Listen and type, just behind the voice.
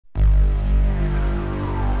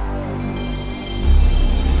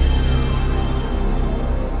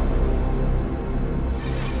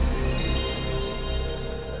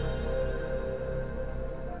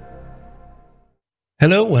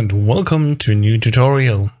Hello and welcome to a new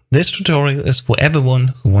tutorial. This tutorial is for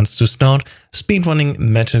everyone who wants to start speedrunning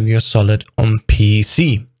Metal Gear Solid on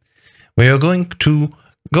PC. We are going to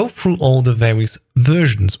go through all the various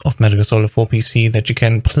versions of Metal Gear Solid for PC that you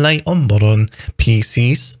can play on modern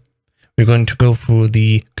PCs. We're going to go through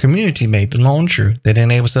the community-made launcher that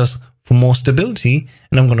enables us for more stability,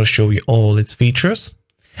 and I'm going to show you all its features.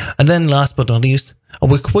 And then last but not least, I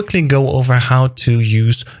will quickly go over how to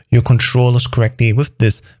use your controllers correctly with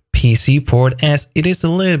this PC port, as it is a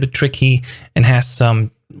little bit tricky and has some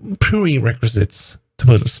prerequisites, to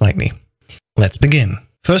put it slightly. Let's begin.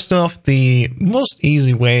 First off, the most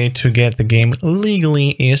easy way to get the game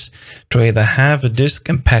legally is to either have a disc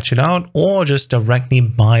and patch it out, or just directly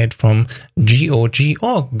buy it from GOG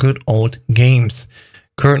or Good Old Games.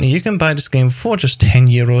 Currently, you can buy this game for just 10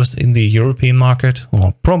 euros in the European market,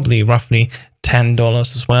 or probably roughly $10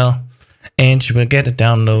 as well, and you will get a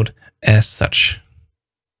download as such.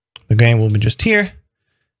 The game will be just here,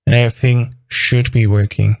 and everything should be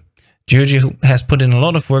working. GOG has put in a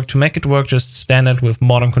lot of work to make it work just standard with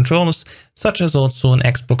modern controllers, such as also an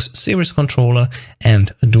Xbox Series controller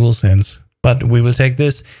and a DualSense. But we will take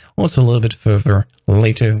this also a little bit further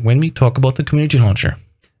later when we talk about the community launcher.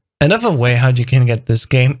 Another way how you can get this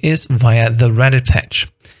game is via the Reddit patch.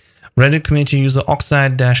 Reddit community user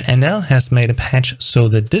Oxide-NL has made a patch so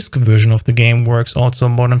the disc version of the game works also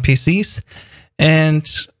on modern PCs. And,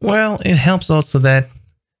 well, it helps also that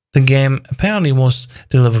the game apparently was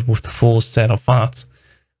delivered with the full set of files.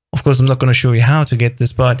 Of course, I'm not going to show you how to get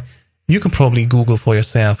this, but you can probably Google for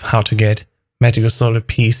yourself how to get Metal Gear Solid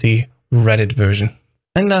PC Reddit version.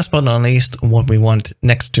 And last but not least, what we want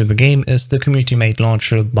next to the game is the community-made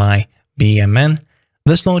launcher by BMN.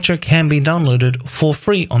 This launcher can be downloaded for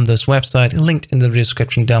free on this website, linked in the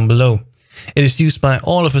description down below. It is used by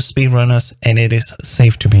all of us speedrunners and it is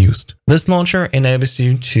safe to be used. This launcher enables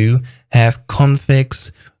you to have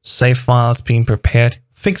configs, save files being prepared,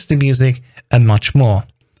 fix the music, and much more.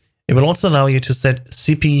 It will also allow you to set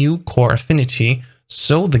CPU core affinity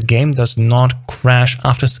so the game does not crash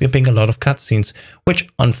after skipping a lot of cutscenes, which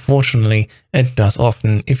unfortunately it does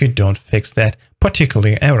often if you don't fix that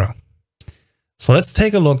particular error. So let's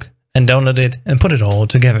take a look and download it and put it all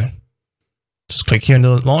together. Just click here in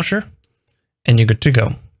the launcher and you're good to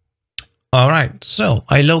go. Alright, so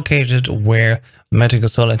I located where Metal Gear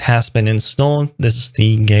Solid has been installed. This is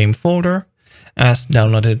the game folder as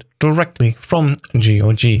downloaded directly from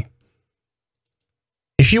GOG.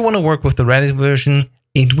 If you want to work with the Reddit version,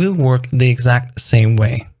 it will work the exact same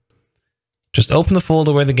way. Just open the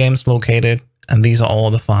folder where the game is located, and these are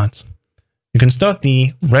all the files. You can start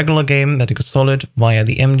the regular game Metal Gear Solid via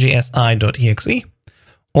the mgsi.exe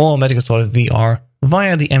or Metal Gear Solid VR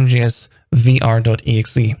via the mgsvr.exe.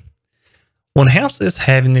 What helps is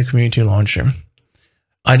having the community launcher.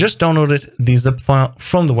 I just downloaded the zip file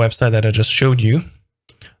from the website that I just showed you.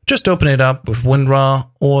 Just open it up with WinRAR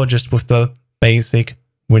or just with the basic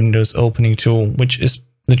Windows opening tool, which is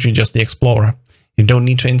literally just the Explorer. You don't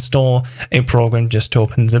need to install a program just to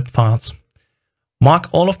open zip files. Mark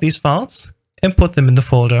all of these files and put them in the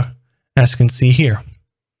folder, as you can see here.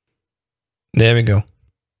 There we go.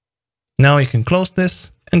 Now you can close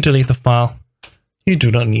this and delete the file. You do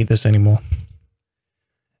not need this anymore.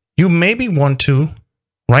 You maybe want to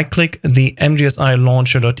right-click the mgsi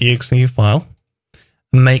launcher.exe file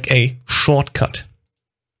and make a shortcut.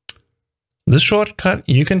 This shortcut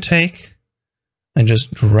you can take and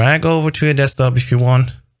just drag over to your desktop if you want.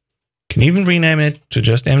 You can even rename it to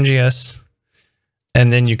just MGS.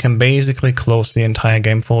 And then you can basically close the entire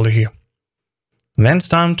game folder here. Then it's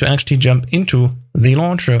time to actually jump into the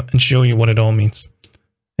launcher and show you what it all means.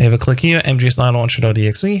 Have a click here, mgsi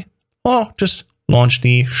launcher.exe, or just launch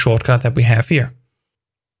the shortcut that we have here.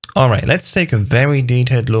 Alright, let's take a very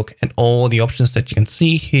detailed look at all the options that you can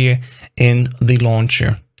see here in the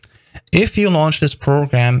launcher. If you launch this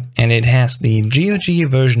program and it has the GOG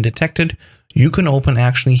version detected, you can open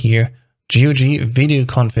actually here GOG video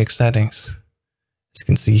config settings. As you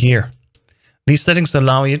can see here. These settings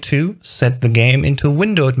allow you to set the game into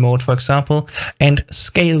windowed mode, for example, and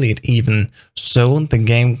scale it even, so the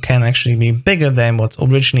game can actually be bigger than what's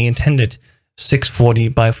originally intended, 640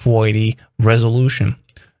 by 480 resolution.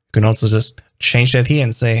 You can also just change that here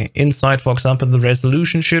and say inside, for example, the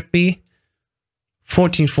resolution should be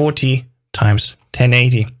 1440 times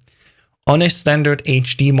 1080. On a standard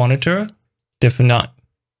HD monitor,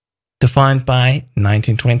 defined by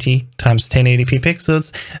 1920 times 1080p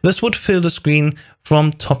pixels, this would fill the screen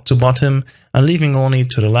from top to bottom, leaving only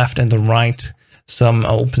to the left and the right some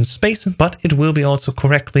open space, but it will be also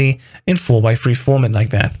correctly in 4:3 format like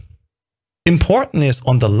that. important is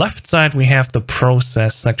on the left side, we have the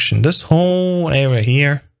process section. This whole area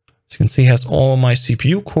here, as you can see, has all my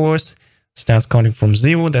CPU cores. Starts counting from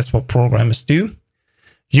 0. That's what programmers do.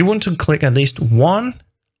 You want to click at least one,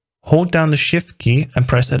 hold down the shift key and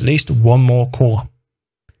press at least one more core.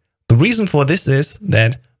 The reason for this is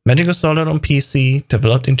that Metal Gear Solid on PC,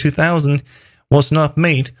 developed in 2000, was not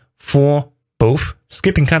made for both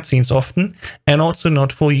skipping cutscenes often and also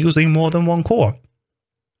not for using more than one core.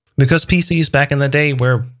 Because PCs back in the day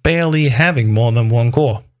were barely having more than one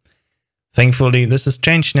core. Thankfully, this has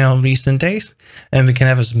changed now in recent days, and we can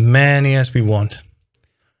have as many as we want.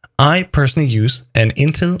 I personally use an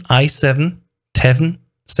Intel i7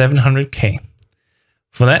 10700K.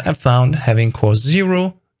 For that, I found having core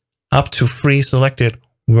 0 up to 3 selected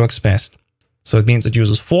works best. So it means it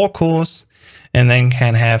uses 4 cores and then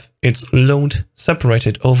can have its load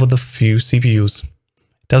separated over the few CPUs.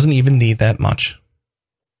 It doesn't even need that much.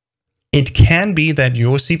 It can be that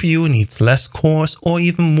your CPU needs less cores or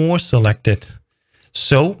even more selected.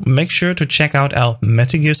 So make sure to check out our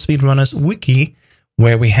Metal Gear Speedrunners wiki,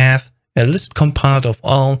 where we have a list compiled of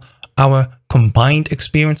all our combined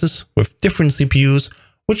experiences with different CPUs,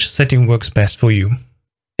 which setting works best for you.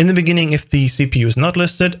 In the beginning, if the CPU is not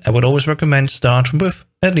listed, I would always recommend starting with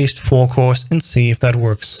at least 4 cores and see if that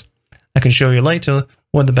works. I can show you later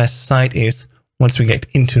what the best site is once we get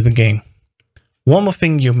into the game. One more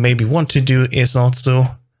thing you maybe want to do is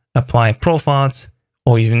also apply profiles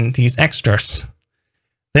or even these extras.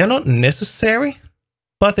 They're not necessary,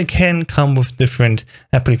 but they can come with different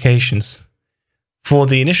applications. For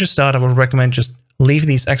the initial start, I would recommend just leave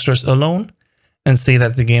these extras alone and see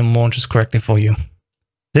that the game launches correctly for you.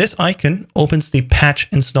 This icon opens the patch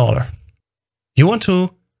installer. You want to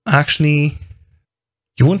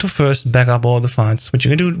first back up all the files, which you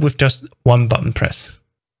can do with just one button press.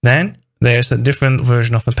 Then there's a different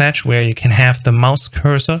version of the patch where you can have the mouse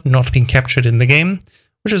cursor not being captured in the game,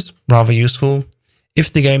 which is rather useful.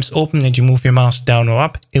 If the game's open and you move your mouse down or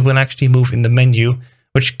up, it will actually move in the menu,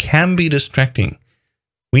 which can be distracting.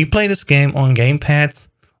 We play this game on gamepads,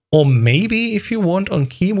 or maybe if you want on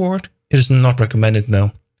keyboard. It is not recommended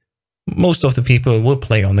though. Most of the people will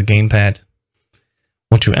play on the gamepad.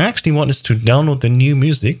 What you actually want is to download the new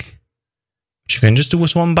music, which you can just do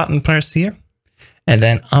with one button press here, and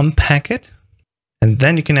then unpack it. And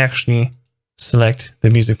then you can actually select the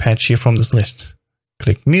music patch here from this list.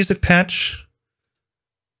 Click music patch,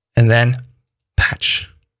 and then patch.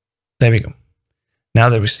 There we go. Now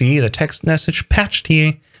that we see the text message patched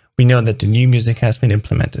here, we know that the new music has been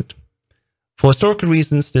implemented. For historical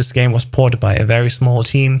reasons, this game was ported by a very small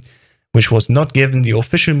team, which was not given the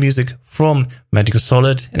official music from Metal Gear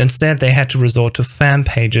Solid, and instead they had to resort to fan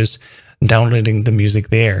pages downloading the music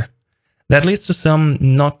there. That leads to some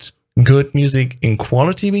not good music in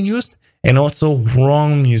quality being used, and also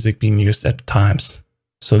wrong music being used at times.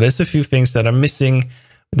 So there's a few things that are missing.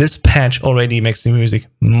 This patch already makes the music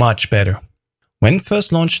much better. When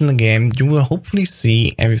first launching the game, you will hopefully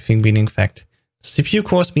see everything being in fact. CPU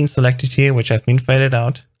cores being selected here, which have been faded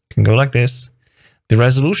out. Can go like this. The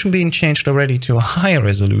resolution being changed already to a higher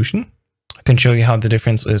resolution. I can show you how the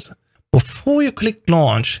difference is. Before you click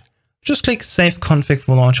launch, just click save config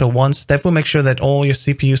for launcher once. That will make sure that all your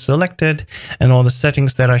CPU is selected and all the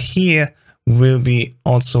settings that are here will be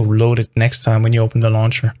also loaded next time when you open the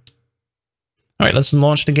launcher. All right, let's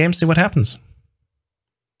launch the game, see what happens.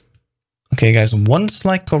 Okay guys, one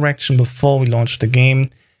slight correction before we launch the game.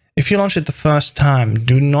 If you launch it the first time,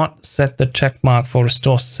 do not set the check mark for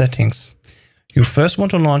restore settings. You first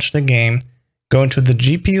want to launch the game, go into the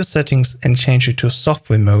GPU settings and change it to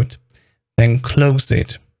software mode, then close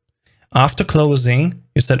it. After closing,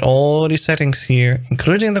 you set all the settings here,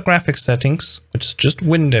 including the graphics settings, which is just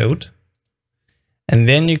windowed, and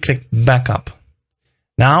then you click backup.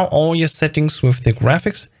 Now all your settings with the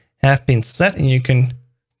graphics have been set and you can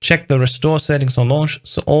check the restore settings on launch,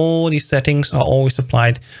 so all these settings are always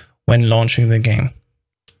applied when launching the game.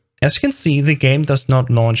 As you can see, the game does not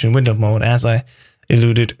launch in window mode, as I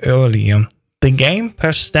alluded earlier. The game,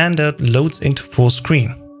 per standard, loads into full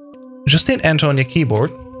screen. Just hit enter on your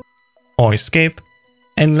keyboard, or escape,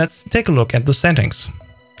 and let's take a look at the settings.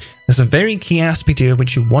 There's a very key aspect here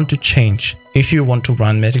which you want to change if you want to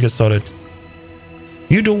run Metal Gear Solid.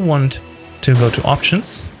 You don't want to go to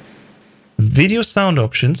options, video sound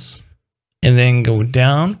options, and then go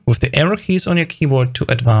down with the arrow keys on your keyboard to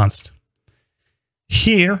advanced.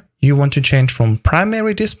 Here, you want to change from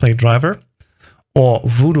primary display driver or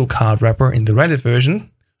Voodoo card wrapper in the Reddit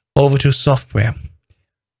version over to software.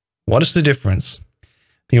 What is the difference?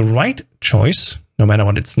 The right choice, no matter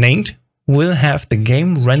what it's named, will have the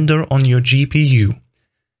game render on your GPU.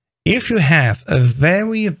 If you have a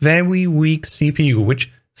very, very weak CPU,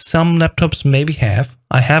 which some laptops maybe have,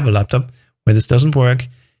 I have a laptop where this doesn't work,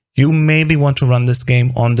 you maybe want to run this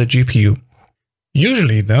game on the GPU.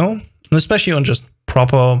 Usually though, especially on just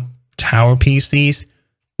proper tower PCs,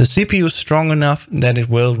 the CPU is strong enough that it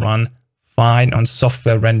will run fine on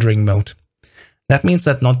software rendering mode. That means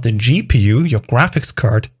that not the GPU, your graphics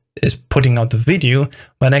card, is putting out the video,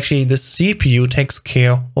 but actually the CPU takes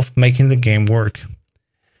care of making the game work.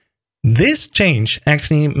 This change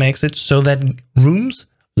actually makes it so that rooms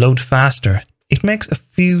load faster. It makes a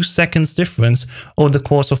few seconds difference over the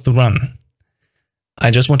course of the run.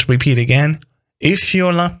 I just want to repeat again. If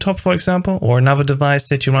your laptop, for example, or another device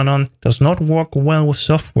that you run on does not work well with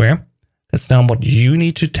software, that's now what you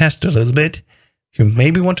need to test a little bit. You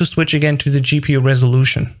maybe want to switch again to the GPU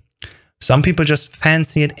resolution. Some people just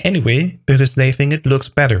fancy it anyway because they think it looks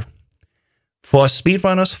better. For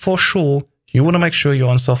speedrunners, for sure, you want to make sure you're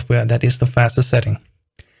on software that is the fastest setting.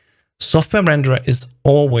 Software renderer is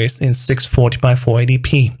always in 640 by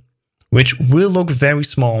 480p, which will look very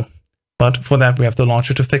small, but for that we have the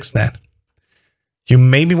launcher to fix that. You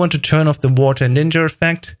maybe want to turn off the water ninja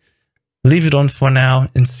effect, leave it on for now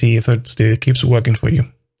and see if it still keeps working for you.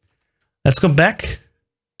 Let's go back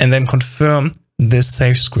and then confirm this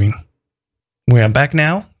save screen. We are back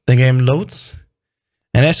now, the game loads,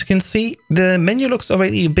 and as you can see, the menu looks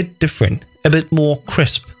already a bit different, a bit more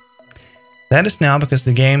crisp. That is now because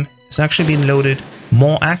the game is actually being loaded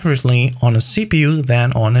more accurately on a CPU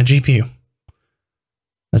than on a GPU.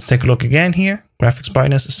 Let's take a look again here. Graphics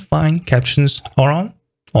brightness is fine, captions are on,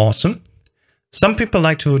 awesome. Some people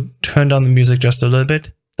like to turn down the music just a little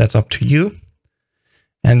bit, that's up to you.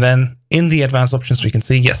 And then in the advanced options we can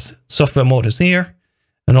see, yes, software mode is here.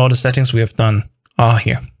 And all the settings we have done are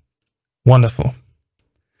here. Wonderful.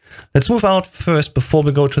 Let's move out first before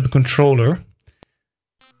we go to the controller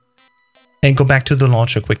and go back to the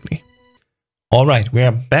launcher quickly. All right, we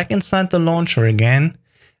are back inside the launcher again.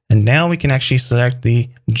 And now we can actually select the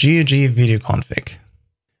GOG video config.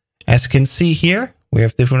 As you can see here, we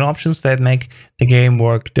have different options that make the game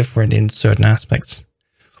work different in certain aspects.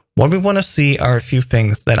 What we want to see are a few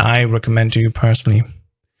things that I recommend to you personally.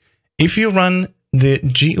 If you run the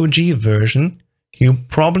GOG version, you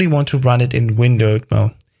probably want to run it in windowed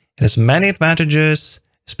mode. It has many advantages,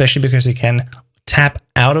 especially because you can tap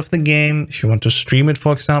out of the game. If you want to stream it,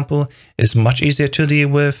 for example, it's much easier to deal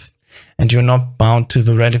with, and you're not bound to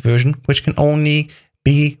the Reddit version, which can only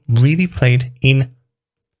be really played in.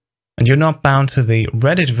 And you're not bound to the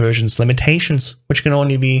Reddit version's limitations, which can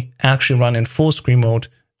only be actually run in full screen mode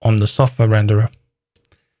on the software renderer.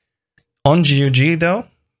 On GOG though,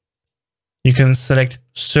 you can select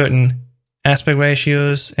certain aspect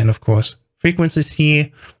ratios and of course frequencies here,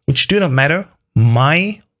 which do not matter.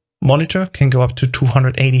 My monitor can go up to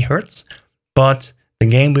 280 Hz, but the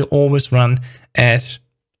game will always run at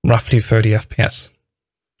roughly 30 FPS.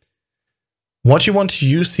 What you want to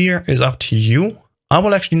use here is up to you. I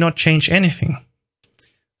will actually not change anything.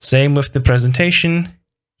 Same with the presentation.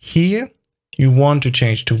 Here, you want to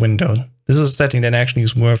change to window. This is a setting that actually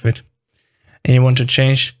is worth it. And you want to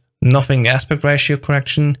change nothing aspect ratio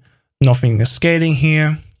correction, nothing scaling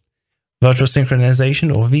here, virtual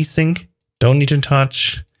synchronization or VSync, don't need to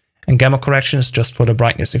touch, and gamma correction is just for the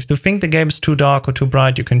brightness. If you think the game is too dark or too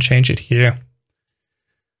bright, you can change it here.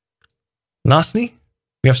 Lastly,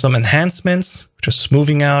 we have some enhancements, which are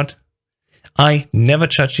smoothing out. I never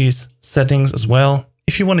touch these settings as well.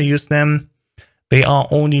 If you want to use them, they are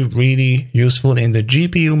only really useful in the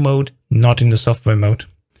GPU mode, not in the software mode.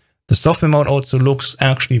 The software mode also looks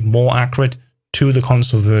actually more accurate to the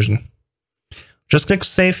console version. Just click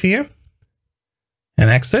save here and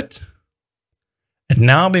exit. And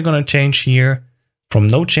now we're going to change here from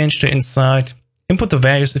no change to inside. Input the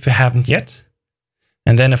values if you haven't yet.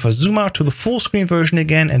 And then if I zoom out to the full screen version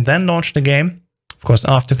again and then launch the game, of course,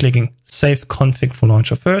 after clicking save config for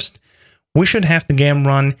launcher first, we should have the game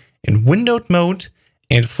run in windowed mode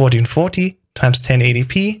in 1440 x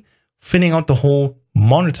 1080p, filling out the whole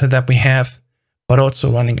monitor that we have, but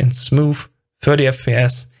also running in smooth 30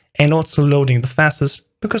 FPS and also loading the fastest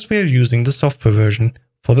because we are using the software version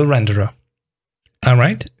for the renderer. All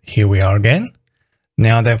right, here we are again.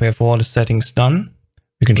 Now that we have all the settings done,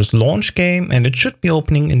 we can just launch game and it should be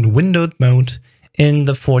opening in windowed mode in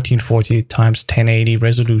the 1440 x 1080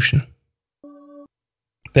 resolution.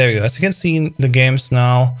 There we go. As you can see, the game's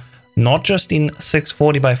now not just in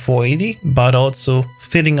 640 by 480, but also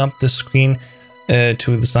filling up the screen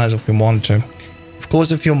to the size of your monitor. Of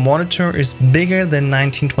course, if your monitor is bigger than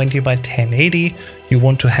 1920 by 1080, you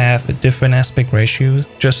want to have a different aspect ratio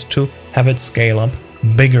just to have it scale up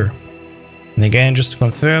bigger. And again, just to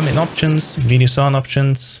confirm, in options, video sound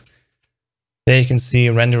options, there you can see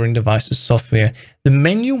rendering devices software. The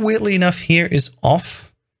menu, weirdly enough, here is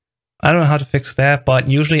off. I don't know how to fix that, but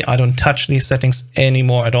usually I don't touch these settings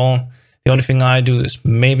anymore at all. The only thing I do is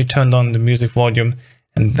maybe turn on the music volume,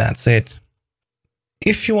 and that's it.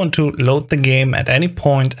 If you want to load the game at any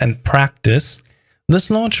point and practice,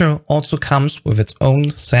 this launcher also comes with its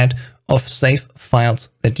own set of save files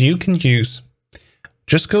that you can use.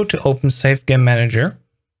 Just go to Open Save Game Manager,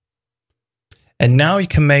 and now you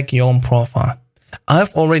can make your own profile.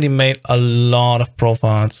 I've already made a lot of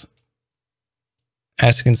profiles.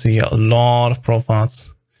 As you can see here, a lot of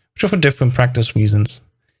profiles, which are for different practice reasons.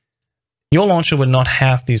 Your launcher will not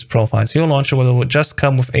have these profiles. Your launcher will just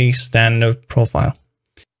come with a standard profile.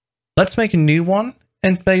 Let's make a new one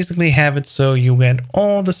and basically have it so you get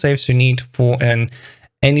all the saves you need for an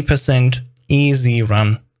any % easy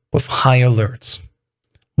run with high alerts.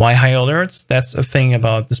 Why high alerts? That's a thing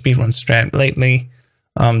about the speedrun strat lately.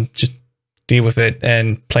 Just deal with it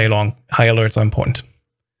and play along. High alerts are important.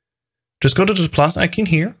 Just go to the plus icon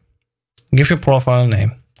here, give your profile a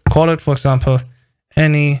name. Call it, for example,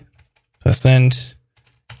 any %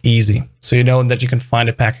 easy, so you know that you can find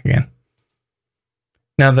it back again.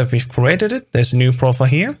 Now that we've created it, there's a new profile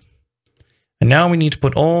here. And now we need to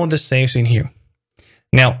put all the saves in here.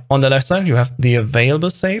 Now, on the left side, you have the available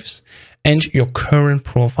saves and your current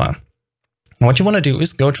profile. And what you want to do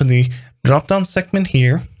is go to the drop-down segment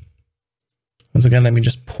here. Once again, let me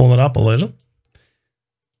just pull it up a little.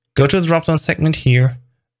 Go to the drop-down segment here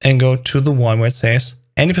and go to the one where it says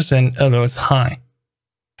any % alerts high.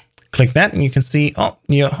 Click that and you can see, oh,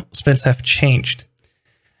 your splits have changed.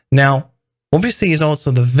 Now, what we see is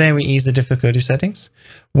also the very easy difficulty settings.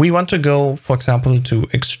 We want to go, for example, to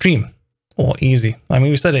extreme or easy. I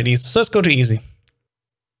mean, we said it easy, so let's go to easy.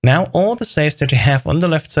 Now, all the saves that you have on the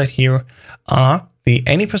left side here are the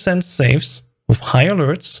any % saves with high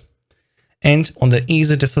alerts and on the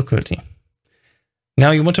easy difficulty.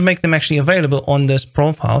 Now, you want to make them actually available on this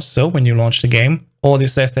profile. So when you launch the game, all the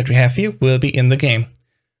saves that we have here will be in the game.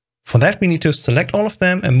 For that, we need to select all of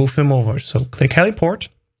them and move them over. So click Heliport,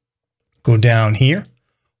 go down here,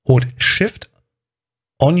 hold Shift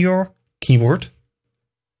on your keyboard,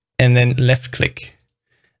 and then left click.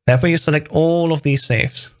 That way you select all of these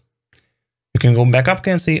saves. You can go back up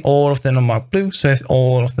again and see all of them are marked blue, so have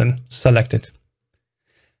all of them selected.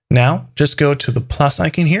 Now, just go to the plus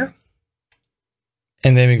icon here.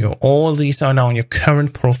 And there we go. All these are now on your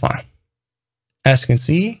current profile. As you can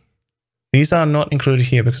see, these are not included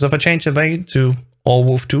here because if I change the value to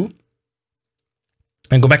AllWolf2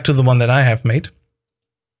 and go back to the one that I have made,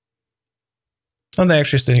 oh, they're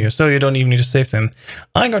actually still here. So you don't even need to save them.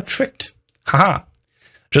 I got tricked. Haha.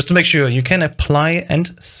 Just to make sure you can apply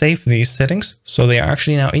and save these settings. So they are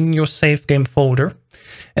actually now in your save game folder.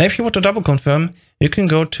 And if you want to double confirm, you can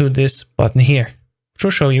go to this button here, which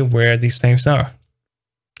will show you where these saves are.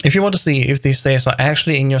 If you want to see if these saves are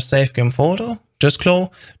actually in your save game folder, just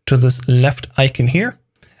go to this left icon here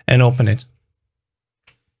and open it.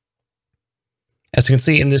 As you can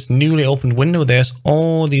see in this newly opened window, there's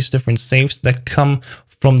all these different saves that come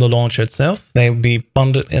from the launcher itself. They will be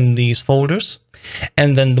bundled in these folders.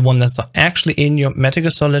 And then the one that's actually in your Metal Gear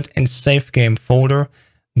Solid and save game folder,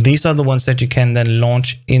 these are the ones that you can then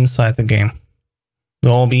launch inside the game.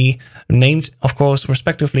 They'll all be named, of course,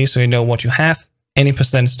 respectively, so you know what you have. Any %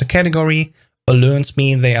 is the category, alerts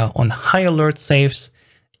mean they are on high alert saves,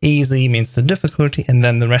 easy means the difficulty, and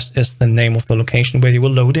then the rest is the name of the location where you will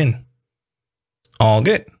load in. All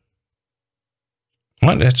good.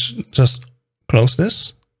 Well, let's just close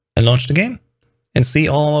this and launch the game and see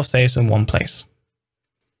all of saves in one place.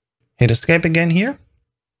 Hit escape again here,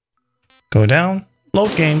 go down,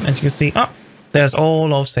 load game, and you can see, oh, there's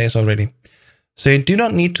all of saves already. So you do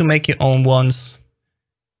not need to make your own ones,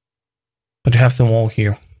 but you have them all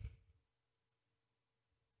here.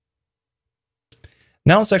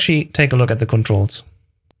 Now let's actually take a look at the controls.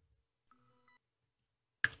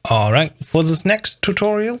 All right, for this next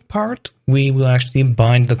tutorial part, we will actually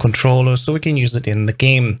bind the controller so we can use it in the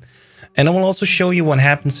game. And I will also show you what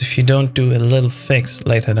happens if you don't do a little fix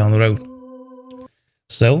later down the road.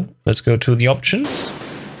 So let's go to the options,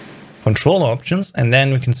 controller options, and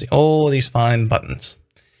then we can see all these fine buttons.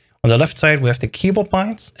 On the left side, we have the keyboard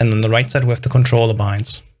binds, and on the right side, we have the controller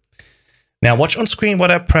binds. Now watch on screen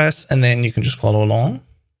what I press, and then you can just follow along.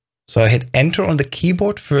 So I hit enter on the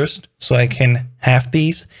keyboard first, so I can have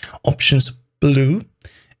these options blue.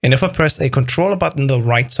 And if I press a controller button, the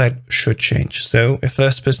right side should change. So if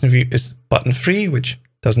first person view is button 3, which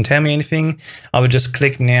doesn't tell me anything, I would just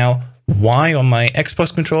click now Y on my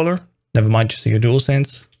Xbox controller. Never mind, you see your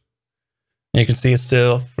DualSense. And you can see it's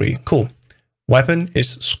still free. Cool. Weapon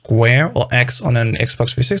is square or X on an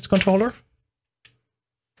Xbox 360 controller.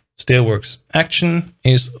 Still works. Action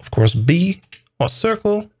is, of course, B or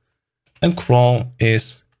circle. And crawl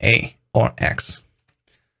is A or X.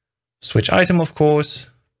 Switch item, of course,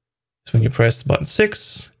 is when you press button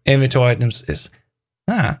 6. Inventory items is,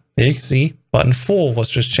 there you can see, button 4 was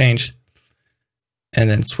just changed. And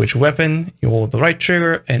then switch weapon, you hold the right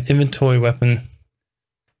trigger, and inventory weapon,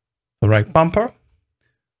 the right bumper.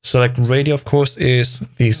 Select radio, of course, is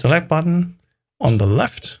the select button on the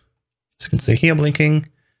left. As you can see here, blinking.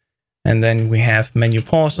 And then we have menu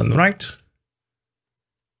pause on the right.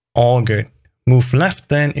 All good. Move left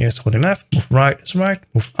then is holding left, move right is right,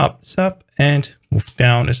 move up is up, and move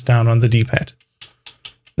down is down on the D-pad.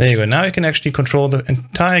 There you go. Now you can actually control the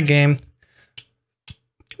entire game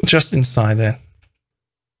just inside there.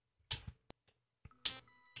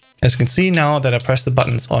 As you can see now that I press the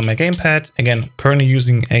buttons on my gamepad, again, currently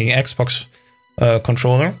using a Xbox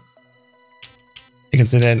controller, you can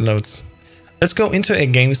see that it loads. Let's go into a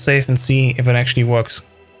game save and see if it actually works.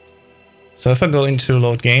 So if I go into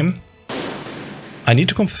load game, I need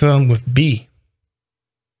to confirm with B.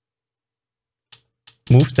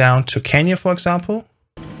 Move down to Kenya, for example.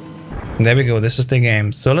 And there we go, this is the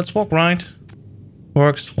game. So let's walk right,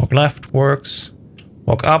 works, walk left, works,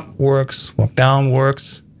 walk up, works, walk down,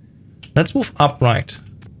 works. Let's move up right.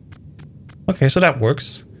 Okay, so that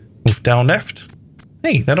works. Move down left.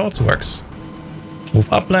 Hey, that also works.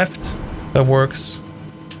 Move up left, that works.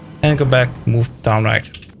 And go back, move down right.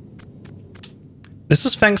 This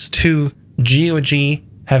is thanks to GOG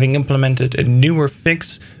having implemented a newer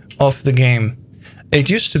fix of the game. It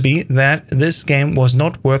used to be that this game was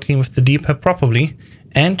not working with the D-pad properly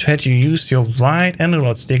and had you use your right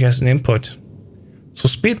analog stick as an input. So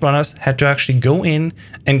speedrunners had to actually go in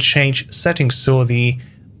and change settings so the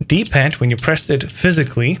D-pad, when you pressed it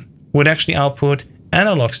physically, would actually output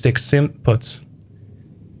analog stick inputs.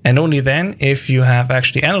 And only then, if you have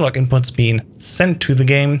actually analog inputs being sent to the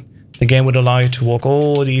game would allow you to walk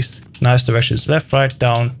all these nice directions, left, right,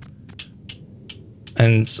 down,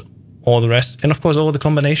 and all the rest, and of course all the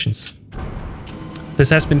combinations. This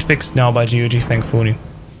has been fixed now by GOG, thankfully.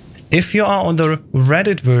 If you are on the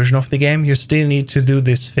Reddit version of the game, you still need to do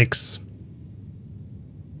this fix.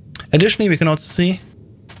 Additionally, we can also see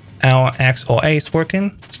our X or A is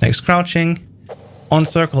working, Snake's crouching, on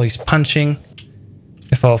circle he's punching.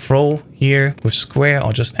 If I throw here with square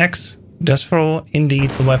or just X, it does throw indeed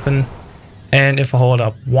the weapon. And if I hold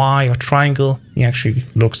up Y or triangle, he actually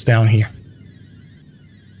looks down here.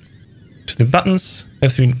 To the buttons,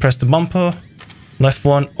 if we press the bumper, left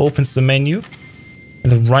one opens the menu,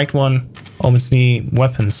 and the right one opens the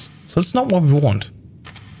weapons. So it's not what we want.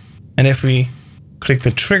 And if we click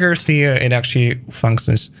the triggers here, it actually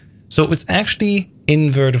functions. So it's actually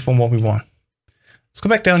inverted from what we want. Let's go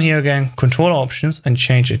back down here again, control options, and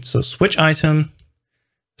change it. So switch item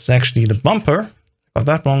is actually the bumper. Got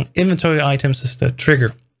that wrong. Inventory items is the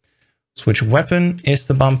trigger. Switch weapon is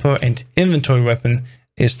the bumper, and inventory weapon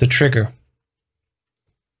is the trigger.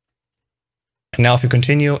 And now if you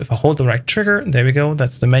continue, if I hold the right trigger, there we go,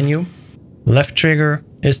 that's the menu. Left trigger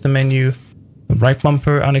is the menu. The right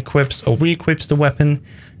bumper unequips or re-equips the weapon,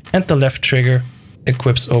 and the left trigger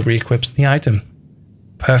equips or re-equips the item.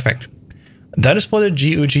 Perfect. That is for the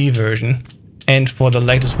GOG version, and for the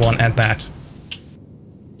latest one at that.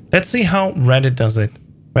 Let's see how Reddit does it.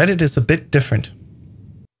 Reddit is a bit different.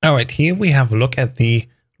 Alright, here we have a look at the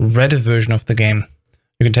Reddit version of the game.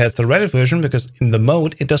 You can tell it's the Reddit version because in the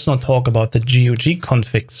mode, it does not talk about the GOG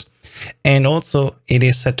configs. And also, it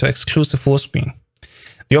is set to exclusive full screen.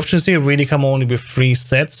 The options here really come only with 3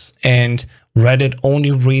 sets, and Reddit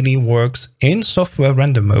only really works in software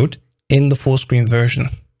render mode in the full screen version.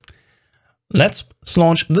 Let's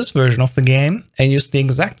launch this version of the game and use the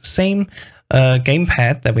exact same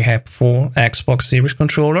gamepad that we had before, Xbox Series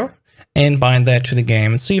controller, and bind that to the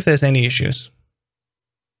game and see if there's any issues.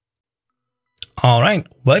 Alright,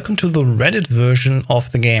 welcome to the Reddit version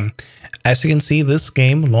of the game. As you can see, this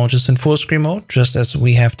game launches in full screen mode, just as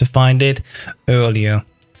we have defined it earlier.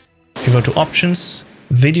 If you go to options,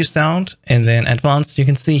 video sound, and then advanced, you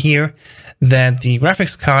can see here that the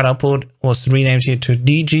graphics card output was renamed here to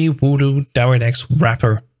DG Voodoo DirectX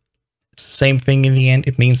Wrapper. Same thing in the end,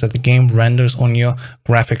 it means that the game renders on your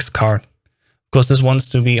graphics card. Of course, this wants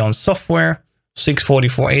to be on software, 640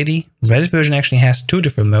 480. Reddit version actually has 2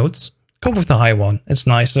 different modes. Go with the high one, it's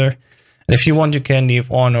nicer. And if you want, you can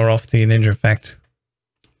leave on or off the ninja effect.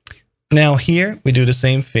 Now here, we do the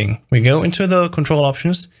same thing. We go into the control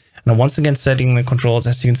options, and once again setting the controls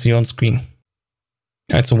as you can see on screen.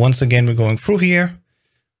 Alright, so once again, we're going through here.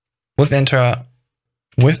 With enter,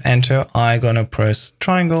 I'm gonna press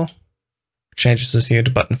triangle. Changes this here to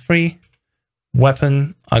button 3.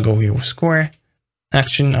 Weapon, I go here with square.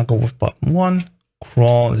 Action, I go with button 1.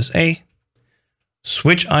 Crawl is A.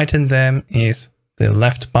 Switch item then is the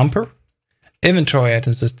left bumper. Inventory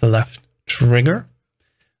items is the left trigger.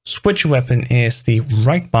 Switch weapon is the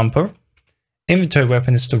right bumper. Inventory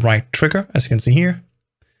weapon is the right trigger, as you can see here.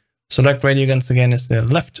 Select radio guns again is the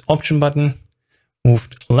left option button. Move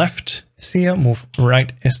left is here. Move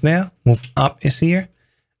right is there. Move up is here.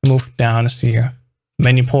 Move down is here.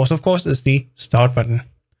 Menu pause, of course, is the start button.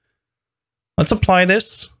 Let's apply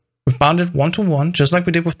this. We've bound it 1 to 1, just like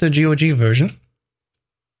we did with the GOG version.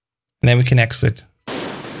 And then we can exit.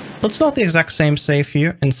 Let's load the exact same save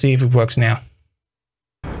here and see if it works now.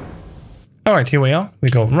 Alright, here we are.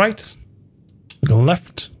 We go right. We go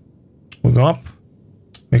left. We go up.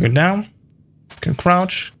 We go down. We can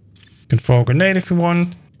crouch. We can throw a grenade if you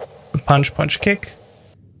want. Punch, punch, kick.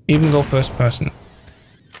 Even go first person.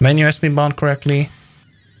 Menu has been bound correctly.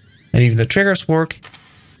 And even the triggers work.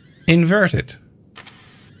 Inverted.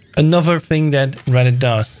 Another thing that Reddit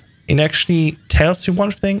does. It actually tells you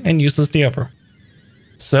one thing and uses the other.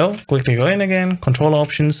 So quickly go in again, control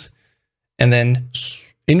options, and then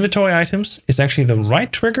inventory items is actually the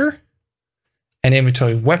right trigger. And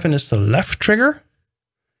inventory weapon is the left trigger.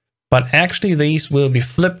 But actually these will be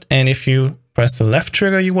flipped, and if you press the left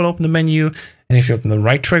trigger, you will open the menu. And if you open the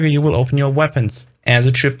right trigger, you will open your weapons, as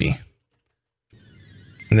it should be.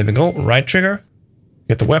 And there we go, right trigger,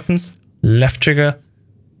 get the weapons, left trigger,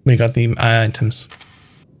 we got the items.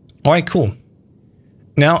 Alright, cool.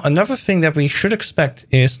 Now, another thing that we should expect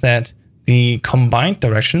is that the combined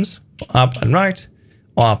directions, up and right,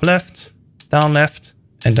 or up left,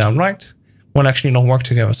 and down right, will actually not work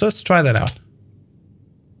together. So let's try that out.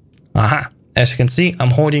 Aha! As you can see,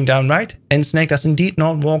 I'm holding down right, and Snake does indeed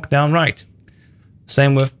not walk down right.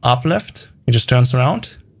 Same with up left, he just turns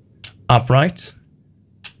around, up right,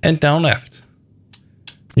 and down left.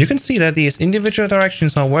 You can see that these individual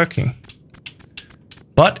directions are working.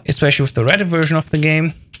 But, especially with the Reddit version of the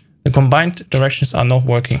game, the combined directions are not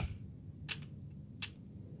working.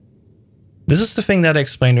 This is the thing that I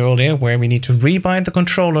explained earlier, where we need to rebind the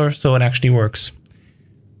controller so it actually works.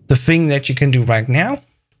 The thing that you can do right now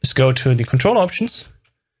is go to the control options,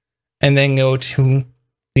 and then go to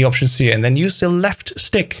the options here, and then use the left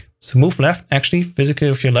stick. So move left, actually physically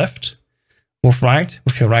with your left. Move right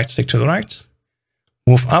with your right stick to the right.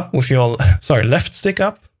 Move up with your, left stick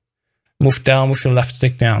up. Move down with your left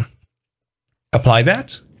stick down. Apply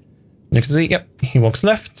that. You can see, yep, he walks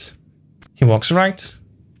left, he walks right,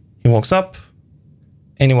 he walks up,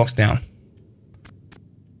 and he walks down.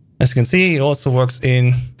 As you can see, it also works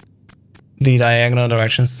in the diagonal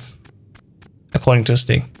directions according to the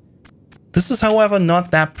stick. This is, however,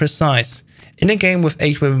 not that precise. In a game with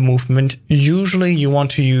 8-way movement, usually you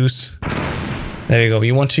want to use, there you go,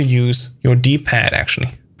 you want to use your D-pad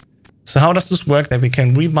actually. So how does this work? That we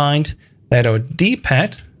can rebind that our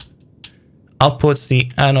D-pad outputs the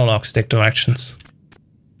analog stick directions.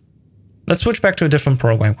 Let's switch back to a different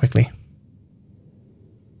program quickly.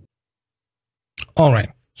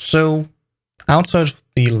 Alright, so outside of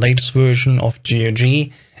the latest version of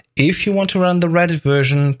GOG, if you want to run the Reddit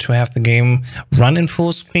version to have the game run in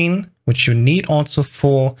full screen, which you need also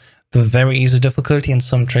for the very easy difficulty and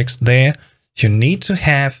some tricks there, you need to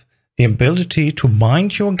have the ability to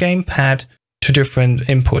bind your gamepad to different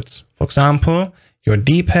inputs. For example, your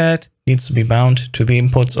D-pad needs to be bound to the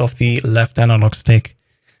inputs of the left analog stick.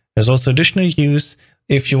 There's also additional use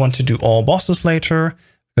if you want to do all bosses later,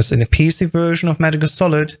 because in the PC version of Metal Gear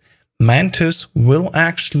Solid, Mantis will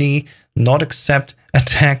actually not accept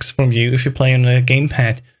attacks from you if you play on a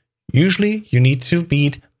gamepad. Usually, you need to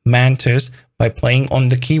beat Mantis by playing on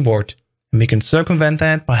the keyboard. And we can circumvent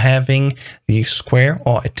that by having the square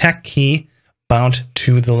or attack key bound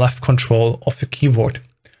to the left control of your keyboard.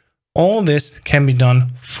 All this can be done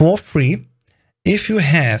for free if you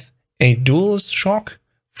have a DualShock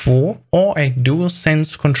 4 or a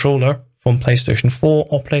DualSense controller from PlayStation 4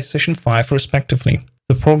 or PlayStation 5 respectively.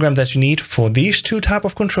 The program that you need for these two type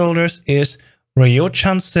of controllers is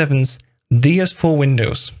Ryo-chan 7's DS for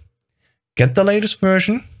Windows. Get the latest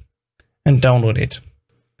version and download it.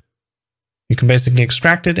 You can basically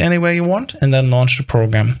extract it anywhere you want and then launch the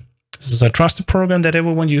program. This is a trusted program that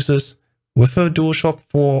everyone uses with a DualShock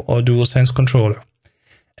 4 or DualSense controller.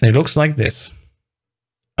 And it looks like this.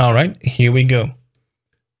 Alright, here we go.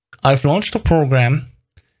 I've launched the program,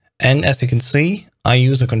 and as you can see, I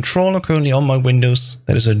use a controller currently on my Windows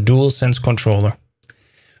that is a DualSense controller.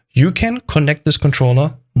 You can connect this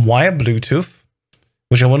controller via Bluetooth,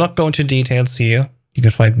 which I will not go into details here, You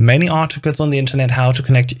can find many articles on the internet how to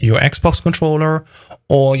connect your Xbox controller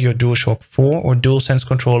or your DualShock 4 or DualSense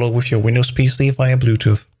controller with your Windows PC via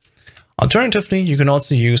Bluetooth. Alternatively, you can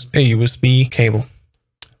also use a USB cable.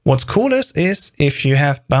 What's cool is if you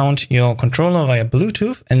have bound your controller via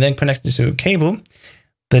Bluetooth and then connected to a cable,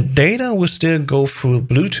 the data will still go through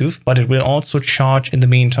Bluetooth, but it will also charge in the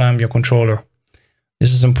meantime your controller.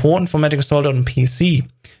 This is important for Metal Gear Solid on PC,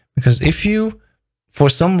 because if you, for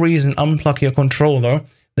some reason, unplug your controller,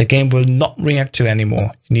 the game will not react to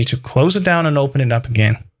anymore. You need to close it down and open it up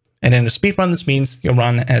again. And in a speedrun, this means your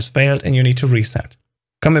run has failed and you need to reset.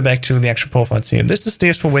 Coming back to the actual profiles here. This is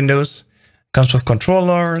DS for Windows. It comes with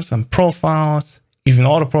controllers and profiles, even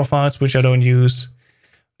auto profiles, which I don't use.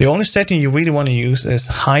 The only setting you really want to use is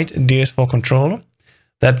hide DS4 controller.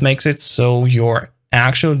 That makes it so your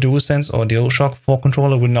actual DualSense or DualShock 4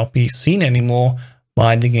 controller will not be seen anymore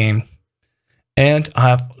by the game. And I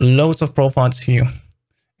have loads of profiles here.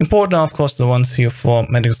 Important are, of course, the ones here for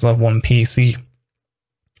Metal Gear Solid 1 PC.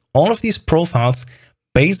 All of these profiles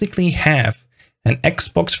basically have an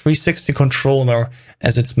Xbox 360 controller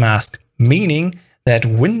as its mask, meaning that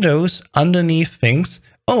Windows underneath thinks,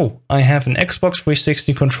 oh, I have an Xbox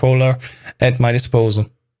 360 controller at my disposal.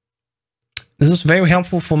 This is very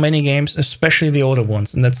helpful for many games, especially the older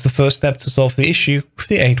ones, and that's the first step to solve the issue with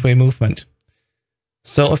the 8-way movement.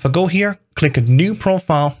 So if I go here, click a new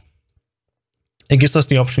profile, it gives us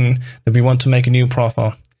the option that we want to make a new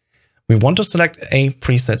profile. We want to select a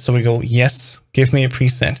preset, so we go, yes, give me a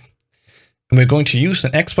preset. And we're going to use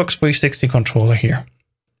an Xbox 360 controller here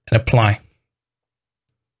and apply.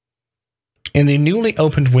 In the newly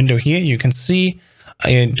opened window here, you can see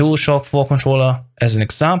a DualShock 4 controller as an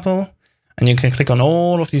example, and you can click on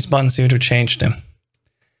all of these buttons here to change them.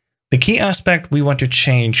 The key aspect we want to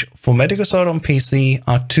change for Metal Gear Solid on PC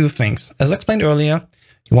are two things. As I explained earlier,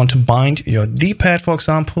 you want to bind your D-pad, for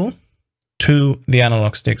example, to the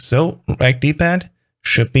analog stick. So right D-pad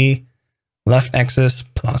should be left axis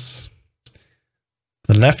plus.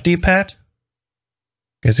 The left D-pad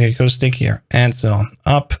is going to go stick here, and so on.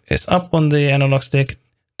 Up is up on the analog stick,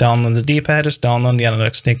 down on the D-pad is down on the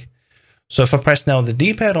analog stick. So if I press now the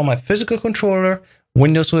D-pad on my physical controller,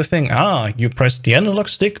 Windows will think, you pressed the analog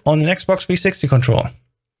stick on an Xbox 360 controller.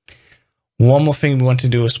 One more thing we want to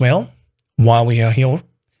do as well, while we are here,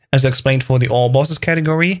 as I explained for the All Bosses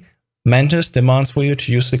category, Mantis demands for you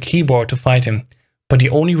to use the keyboard to fight him, but he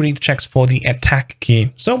only really checks for the attack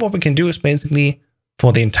key. So what we can do is basically,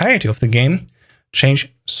 for the entirety of the game,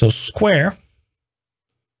 change so square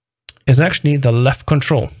is actually the left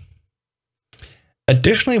control.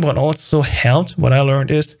 Additionally, what also helped, what I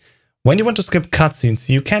learned is, when you want to skip cutscenes,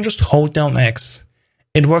 you can just hold down X.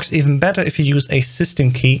 It works even better if you use a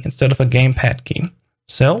system key instead of a gamepad key.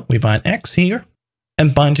 So we bind X here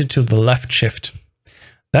and bind it to the left shift.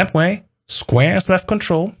 That way, square is left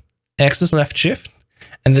control, X is left shift,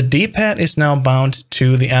 and the D-pad is now bound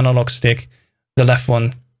to the analog stick, the left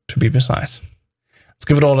one to be precise. Let's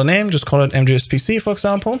give it all a name, just call it MGS-PC, for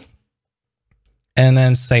example, and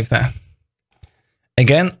then save that.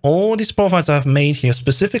 Again, all these profiles I've made here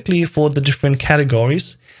specifically for the different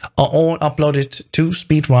categories are all uploaded to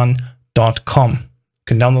speedrun.com. You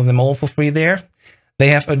can download them all for free there. They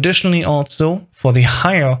have additionally also, for the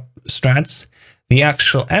higher strats, the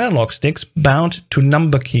actual analog sticks bound to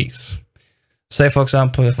number keys. Say, for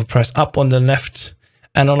example, if I press up on the left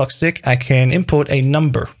analog stick, I can input a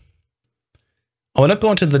number. I will not go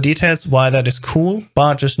into the details why that is cool,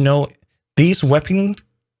 but just know these weapon,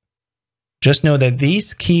 just know that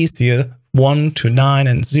these keys here, 1 to 9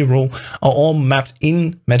 and 0, are all mapped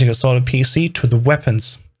in Metal Gear Solid PC to the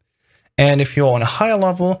weapons. And if you're on a higher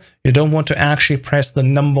level, you don't want to actually press the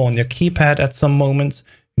number on your keypad at some moments,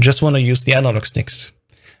 you just want to use the analog sticks.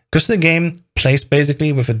 Because the game plays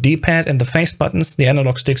basically with a D-pad and the face buttons, the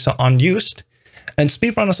analog sticks are unused, and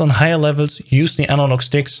speedrunners on higher levels use the analog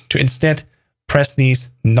sticks to instead press these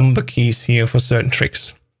number keys here for certain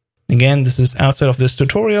tricks. Again, this is outside of this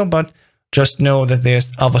tutorial, but just know that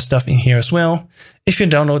there's other stuff in here as well if you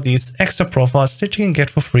download these extra profiles that you can get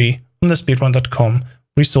for free on the speedrun.com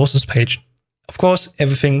resources page. Of course,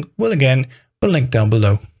 everything will again be linked down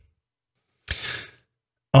below.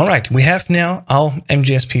 All right, we have now our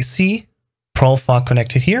MGS-PC profile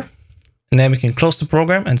connected here, and then we can close the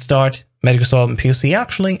program and start Metal Gear Solid PC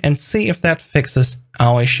actually and see if that fixes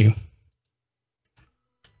our issue.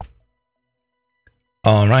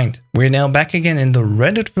 All right, we're now back again in the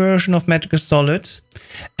Reddit version of Metal Gear Solid,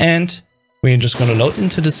 and we're just going to load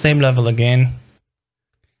into the same level again.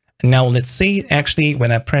 And now let's see actually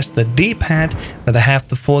when I press the D-pad that I have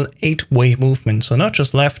the full 8-way movement. So not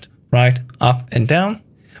just left, right, up and down,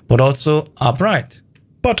 but also up right,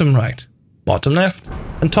 bottom left,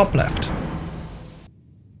 and top left.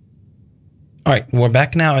 Alright, we're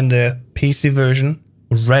back now in the PC version,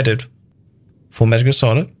 Reddit for Metal Gear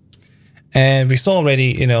Solid. And we saw already,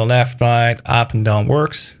 you know, left, right, up and down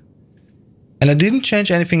works. And I didn't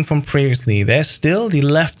change anything from previously. There's still the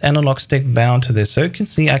left analog stick bound to this. So you can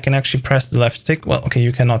see I can actually press the left stick. Well, okay,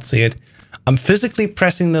 you cannot see it. I'm physically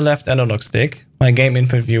pressing the left analog stick. My game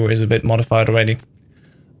input viewer is a bit modified already.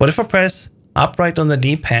 But if I press upright on the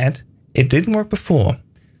D-pad, it didn't work before.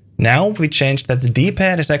 Now we changed that the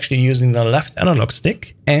D-pad is actually using the left analog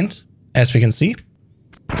stick. And as we can see,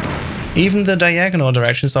 even the diagonal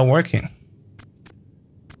directions are working.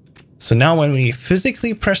 So now when we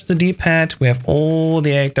physically press the D-pad, we have all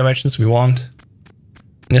the 8 directions we want,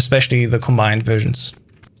 and especially the combined versions.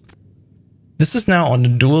 This is now on the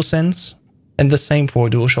DualSense, and the same for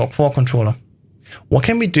DualShock 4 controller. What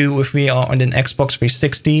can we do if we are on an Xbox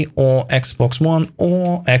 360 or Xbox One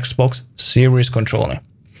or Xbox Series controller?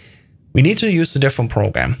 We need to use a different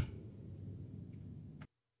program.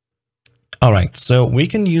 Alright, so we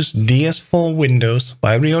can use DS4 Windows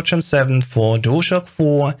by Ryogen 7 for DualShock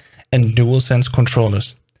 4 and DualSense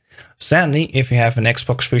controllers. Sadly, if you have an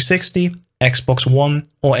Xbox 360, Xbox One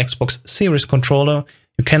or Xbox Series controller,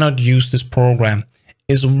 you cannot use this program.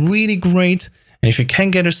 It's really great, and if you can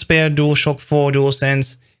get a spare DualShock 4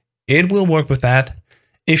 DualSense, it will work with that.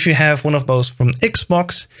 If you have one of those from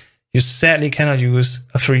Xbox, you sadly cannot use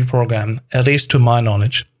a free program, at least to my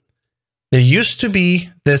knowledge. There used to be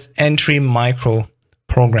this Entry Micro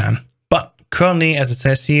program, but currently, as it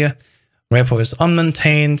says here, repo is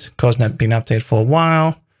unmaintained because not been updated for a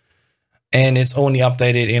while, and it's only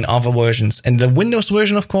updated in other versions. And the Windows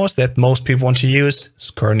version, of course, that most people want to use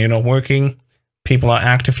is currently not working. People are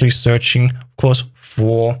actively searching, of course,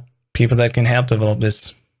 for people that can help develop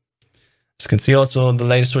this. As you can see also, the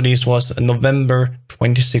latest release was November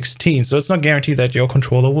 2016, so it's not guaranteed that your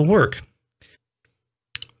controller will work.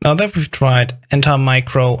 Now that we've tried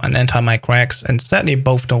Anti-Micro and Anti-Micro-X, and sadly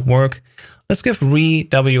both don't work, let's give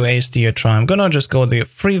ReWASD a try. I'm gonna just go the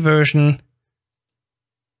free version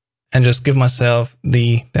and just give myself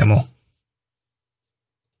the demo.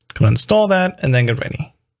 Gonna install that and then get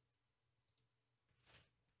ready.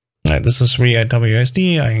 Alright, this is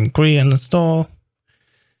ReWASD. I agree and install.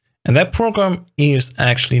 And that program is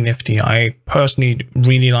actually nifty. I personally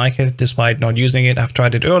really like it, despite not using it. I've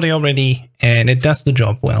tried it early already, and it does the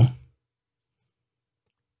job well.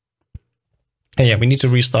 And yeah, we need to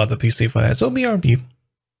restart the PC for that, so BRB.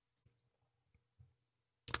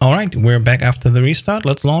 Alright, we're back after the restart.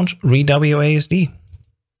 Let's launch ReWASD.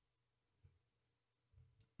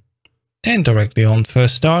 And directly on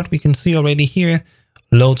first start, we can see already here,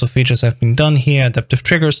 loads of features have been done here. Adaptive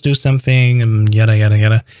triggers do something, and yada, yada,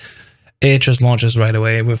 yada. It just launches right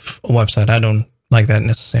away with a website. I don't like that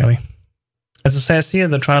necessarily. As it says here,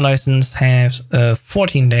 the trial license has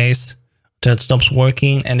 14 days until it stops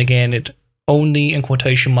working. And again, it only, in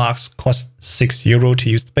quotation marks, costs €6 to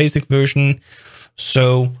use the basic version.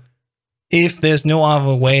 So if there's no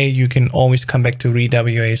other way, you can always come back to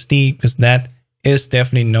ReWASD, because that is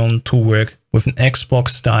definitely known to work with an Xbox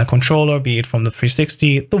style controller, be it from the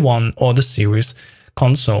 360, the One, or the Series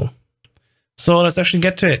console. So let's actually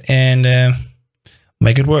get to it and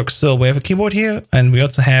make it work. So we have a keyboard here, and we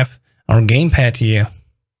also have our gamepad here.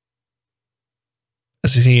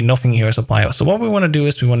 As you see, nothing here is a BIOS. So what we want to do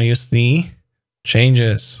is we want to use the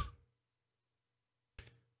changes.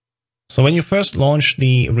 So when you first launch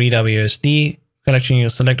the ReWASD connection, you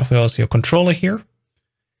select, of course, your controller here.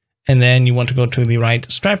 And then you want to go to the right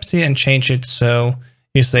straps here and change it. So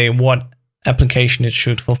you say what application it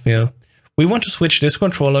should fulfill. We want to switch this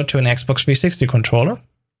controller to an Xbox 360 controller.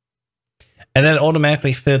 And then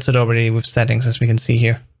automatically fills it already with settings, as we can see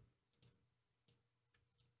here.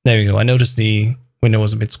 There we go. I noticed the window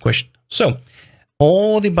was a bit squished. So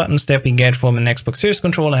all the buttons that we get from an Xbox Series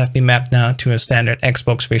controller have been mapped now to a standard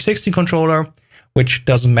Xbox 360 controller, which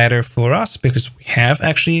doesn't matter for us because we have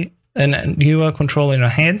actually a newer controller in our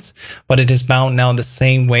hands, but it is bound now the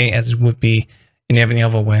same way as it would be in any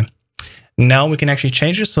other way. Now we can actually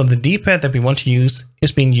change it. So the D-pad that we want to use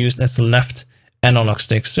is being used as the left analog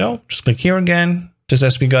stick. So just click here again, just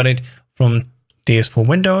as we got it from DS4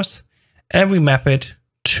 Windows, and we map it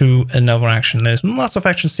to another action. There's lots of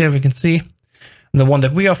actions here we can see. And the one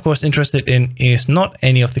that we are of course interested in is not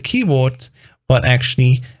any of the keyboards, but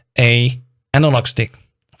actually a analog stick.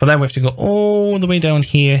 For that, we have to go all the way down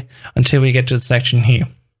here until we get to the section here.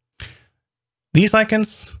 These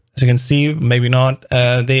icons, as you can see, maybe not,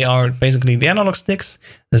 they are basically the analog sticks.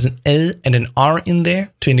 There's an L and an R in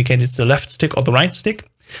there to indicate it's the left stick or the right stick.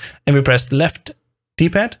 And we press left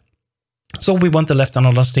D-pad So we want the left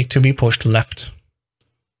analog stick to be pushed left.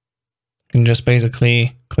 You can just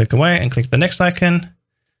basically click away and click the next icon,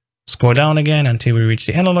 scroll down again until we reach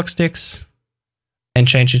the analog sticks, and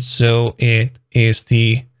change it so it is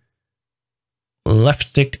the left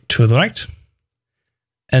stick to the right,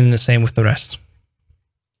 and the same with the rest.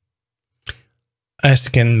 As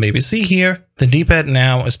you can maybe see here, the D-pad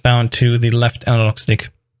now is bound to the left analog stick.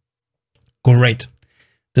 Great.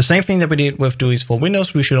 The same thing that we did with GUIs for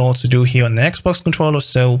Windows, we should also do here on the Xbox controller.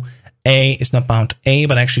 So A is not bound to A,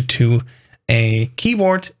 but actually to a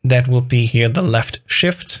keyboard that will be here, the left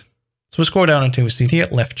shift. So we scroll down until we see it here,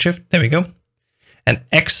 left shift, there we go. And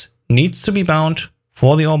X needs to be bound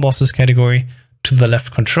for the All Bosses category to the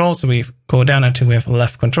left control. So we go down until we have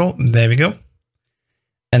left control, there we go.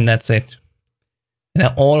 And that's it.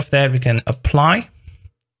 Now all of that we can apply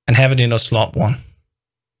and have it in a slot 1.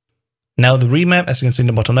 Now the remap, as you can see in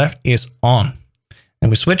the bottom left, is on.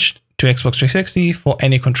 And we switched to Xbox 360 for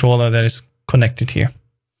any controller that is connected here.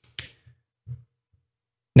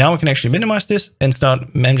 Now we can actually minimize this and start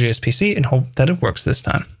MGS PC and hope that it works this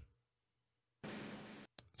time.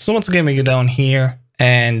 So once again, we go down here,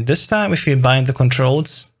 and this time if we bind the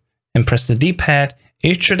controls and press the D-pad,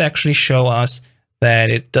 it should actually show us that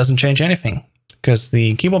it doesn't change anything because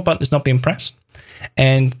the keyboard button is not being pressed.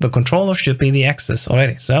 And the controller should be the axis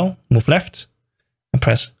already. So move left and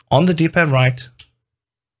press on the D-pad right,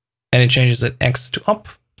 and it changes it X to up.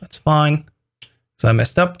 That's fine. So I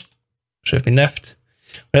messed up. Should have been left.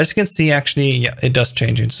 But as you can see, actually, yeah, it does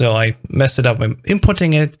change it. So I messed it up when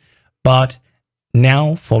inputting it. But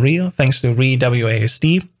now for real, thanks to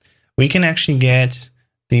ReWASD, we can actually get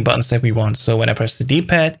the buttons that we want. So when I press the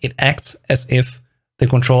D-pad, it acts as if the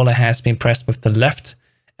controller has been pressed with the left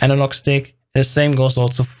analog stick. The same goes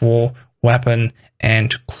also for weapon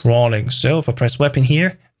and crawling. So if I press weapon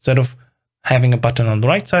here, instead of having a button on the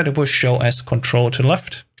right side, it will show as control to the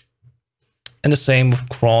left. And the same with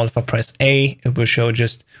crawl. If I press A, it will show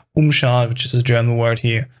just Umschalt, which is a German word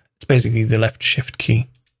here. It's basically the left shift key.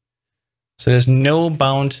 So there's no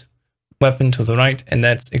bound weapon to the right, and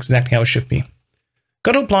that's exactly how it should be.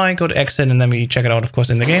 Go to apply, go to exit, and then we check it out, of course,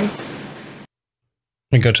 in the game.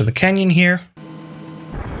 We go to the canyon here.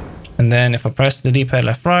 And then if I press the D-pad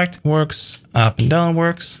left right, it works. Up and down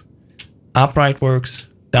works. Up right works.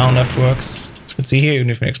 Down left works. As you can see here, even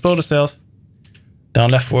if you explode yourself. Down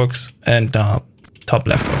left works, and top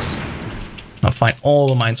left works. I'll find all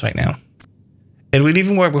the mines right now. It will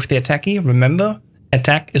even work with the attack key. Remember,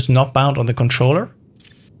 attack is not bound on the controller,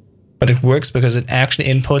 but it works because it actually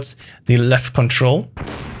inputs the left control.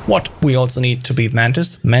 What we also need to beat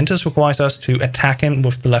Mantis. Mantis requires us to attack him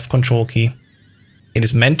with the left control key. It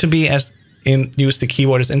is meant to be use the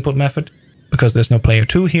keyboard as input method because there's no player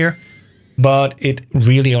 2 here, but it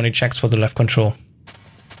really only checks for the left control.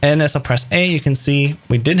 And as I press A, you can see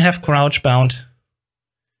we didn't have crouch bound.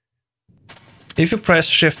 If you press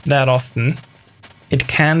shift that often, it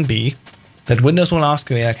can be that Windows will ask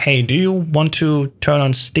you like, hey, do you want to turn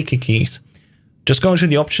on sticky keys? Just go into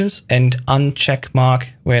the options and uncheck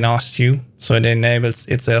mark where it asks you, so it enables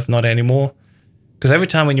itself not anymore. Because every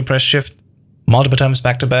time when you press shift multiple times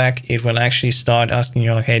back to back, it will actually start asking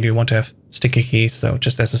you like, hey, do you want to have sticky keys? So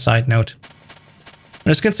just as a side note. And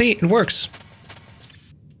as you can see, it works.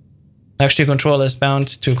 Actually, controller is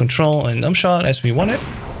bound to control and Umschalt as we want it.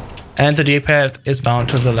 And the D-pad is bound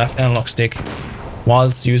to the left analog stick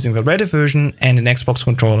whilst using the Reddit version and an Xbox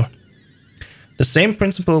controller. The same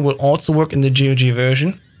principle will also work in the GOG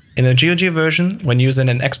version. In the GOG version, when using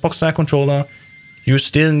an Xbox style controller, you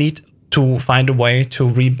still need to find a way to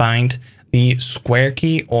rebind the square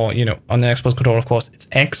key, or, you know, on the Xbox controller, of course, it's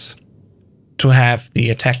X to have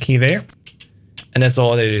the attack key there. And that's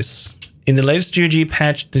all it is. In the latest GOG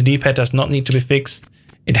patch, the D-pad does not need to be fixed.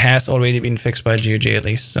 It has already been fixed by GOG at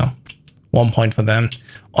least, so 1 point for them.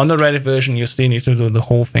 On the Reddit version, you still need to do the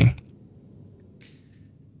whole thing.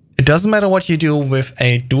 It doesn't matter what you do with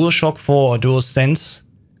a DualShock 4 or DualSense.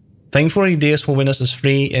 Thankfully, DS4 Windows is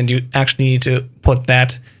free, and you actually need to put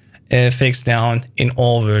that fix down in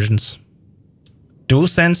all versions.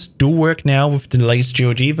 DualSense do work now with the latest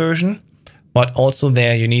GOG version, but also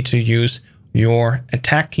there you need to use your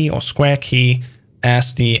attack key or square key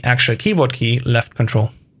as the actual keyboard key, left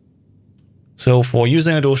control. So for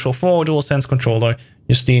using a DualShock 4 or DualSense controller,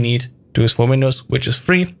 you still need DS4 Windows, which is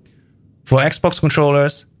free. For Xbox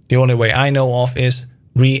controllers, the only way I know of is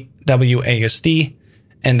ReWASD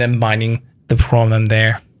and then binding the program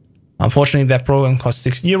there. Unfortunately, that program costs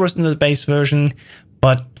 €6 in the base version,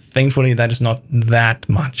 but thankfully that is not that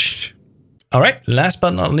much. All right, last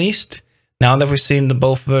but not least, now that we've seen the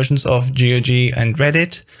both versions of GOG and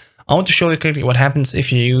Reddit, I want to show you quickly what happens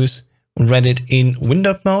if you use Reddit in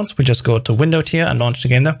windowed mode. We just go to windowed here and launch the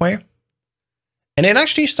game that way. And it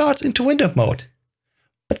actually starts into windowed mode.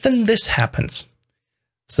 But then this happens.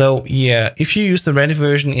 So yeah, if you use the Reddit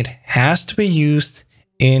version, it has to be used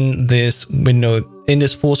in this window, in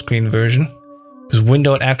this full screen version, because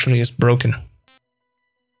windowed actually is broken.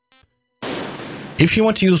 If you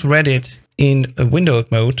want to use Reddit in a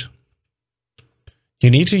windowed mode, you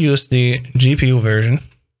need to use the GPU version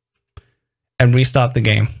and restart the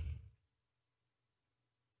game.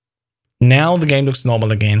 Now the game looks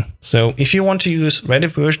normal again. So if you want to use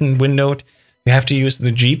Reddit version windowed, you have to use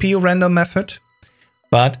the GPU render method.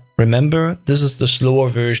 But remember, this is the slower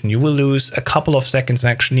version. You will lose a couple of seconds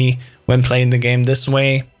actually when playing the game this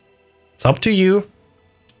way. It's up to you.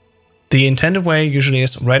 The intended way usually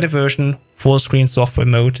is Reddit version, full screen software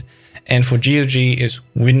mode, and for GOG is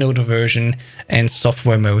windowed version and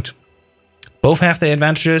software mode. Both have their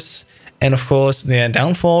advantages and of course their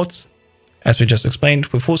downfalls, as we just explained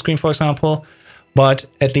with full screen, for example. But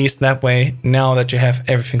at least that way, now that you have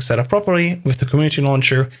everything set up properly with the community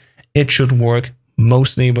launcher, it should work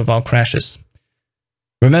mostly without crashes.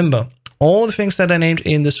 Remember, all the things that I named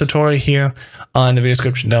in this tutorial here are in the video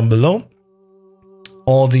description down below.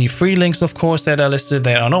 All the free links, of course, that are listed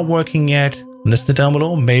that are not working yet, listed down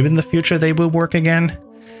below. Maybe in the future they will work again.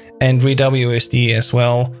 And ReWSD as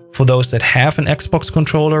well for those that have an Xbox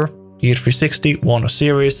controller, be it 360, One or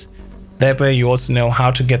Series. That way you also know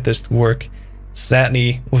how to get this to work,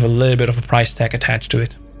 sadly with a little bit of a price tag attached to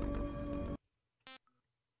it.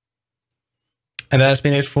 And that has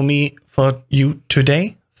been it for me, for you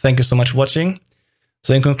today. Thank you so much for watching.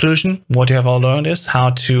 So in conclusion, what you have all learned is how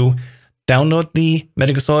to download the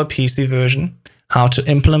Metal Gear Solid PC version, how to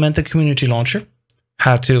implement the community launcher,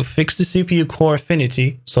 how to fix the CPU core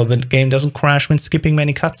affinity so the game doesn't crash when skipping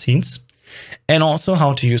many cutscenes, and also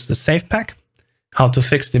how to use the save pack, how to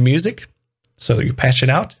fix the music, so you patch it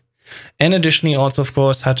out, and additionally also, of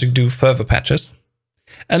course, how to do further patches.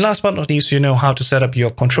 And last but not least, you know how to set up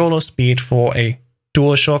your controllers, be it for a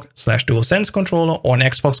DualShock/DualSense controller or an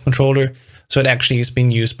Xbox controller, so it actually is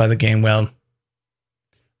being used by the game well.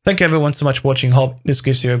 Thank you everyone so much for watching. Hope this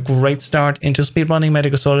gives you a great start into speedrunning Metal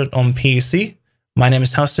Gear Solid on PC. My name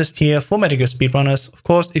is Housestest here for Metal Gear Speedrunners. Of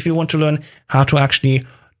course, if you want to learn how to actually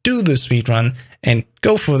do the speedrun and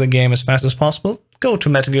go through the game as fast as possible, go to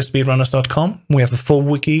MetalGearSpeedrunners.com. We have a full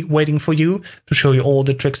wiki waiting for you to show you all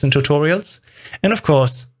the tricks and tutorials. And of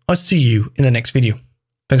course, I'll see you in the next video.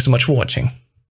 Thanks so much for watching.